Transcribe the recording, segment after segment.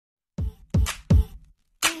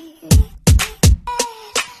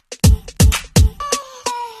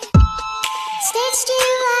Stitched you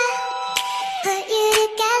up, put you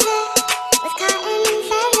together with cotton and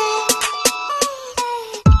feather.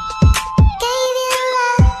 Gave you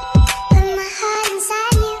love, put my heart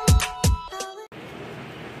inside you.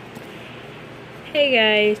 Hey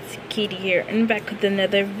guys, Kitty here and back with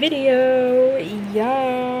another video.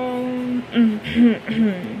 Y'all.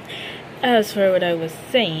 As for what I was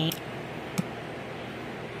saying,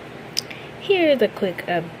 here's a quick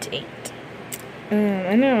update.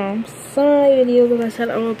 I know some of the videos I said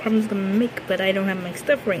I promise gonna make, but I don't have my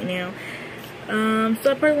stuff right now.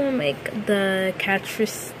 So I probably won't make the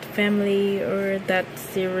Catrice family or that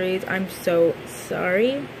series. I'm so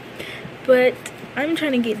sorry, but I'm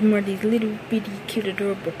trying to get more of these little bitty cute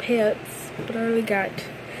adorable pets. But I already got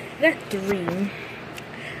 3.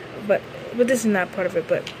 But this is not part of it,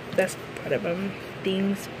 but that's part of them.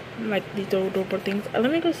 Things like these adorable things.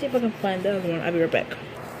 Let me go see if I can find the other one. I'll be right back.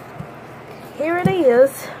 Here it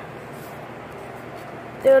is.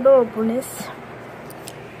 The adorableness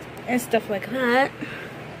and stuff like that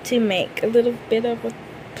to make a little bit of a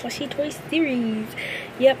plushie toy series.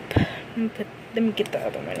 Yep. Let me get the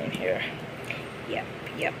other one in here.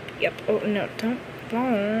 Yep. Oh no, don't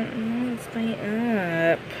fall. No, stay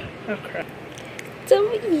up. Oh crap.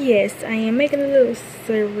 So yes, I am making a little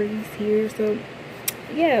series here. So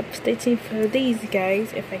yeah, stay tuned for these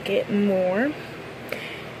guys if I get more.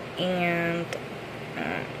 And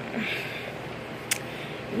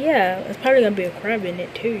yeah, it's probably gonna be a crab in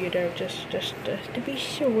it too, you know, just to be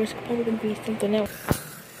sure. It's probably gonna be something else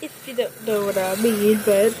if you don't know what I mean.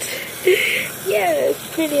 But yeah,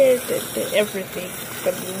 it's pretty everything. It's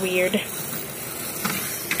gonna be weird.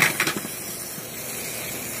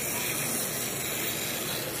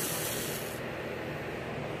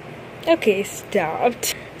 Okay,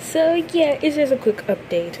 stopped. So yeah, it's just a quick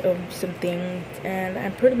update of some things, and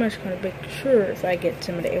I'm pretty much gonna make sure if I get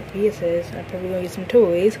some of the LPSs, I'm probably gonna get some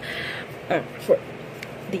toys for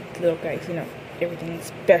these little guys, you know, everything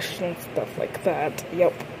special and stuff like that.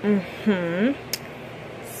 Yep.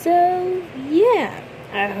 So yeah,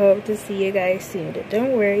 I hope to see you guys soon.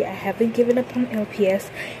 Don't worry, I haven't given up on LPS,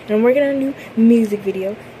 and I'm working on a new music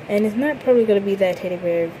video. And it's not probably going to be that teddy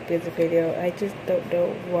bear music video. I just don't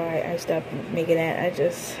know why I stopped making that.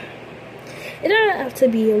 It turned out to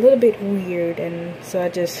be a little bit weird, and so I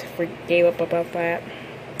just gave up about that.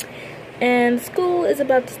 And school is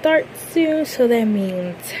about to start soon, so that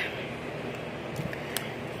means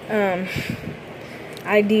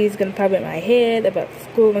ID is going to pop in my head about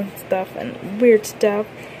school and stuff and weird stuff.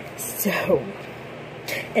 So,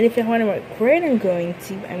 and if you wonder what grade I'm going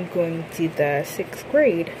to the 6th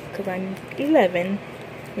grade, because I'm 11,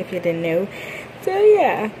 if you didn't know. So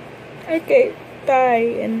yeah, okay,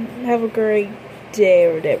 bye, and have a great day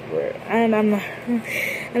or whatever. And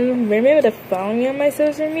remember to follow me on my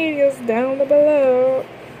social medias down below.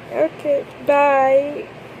 Okay, bye.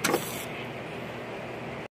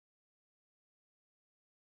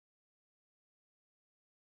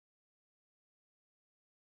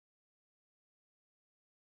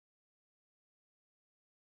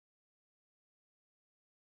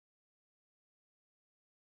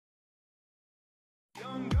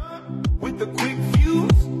 With the quick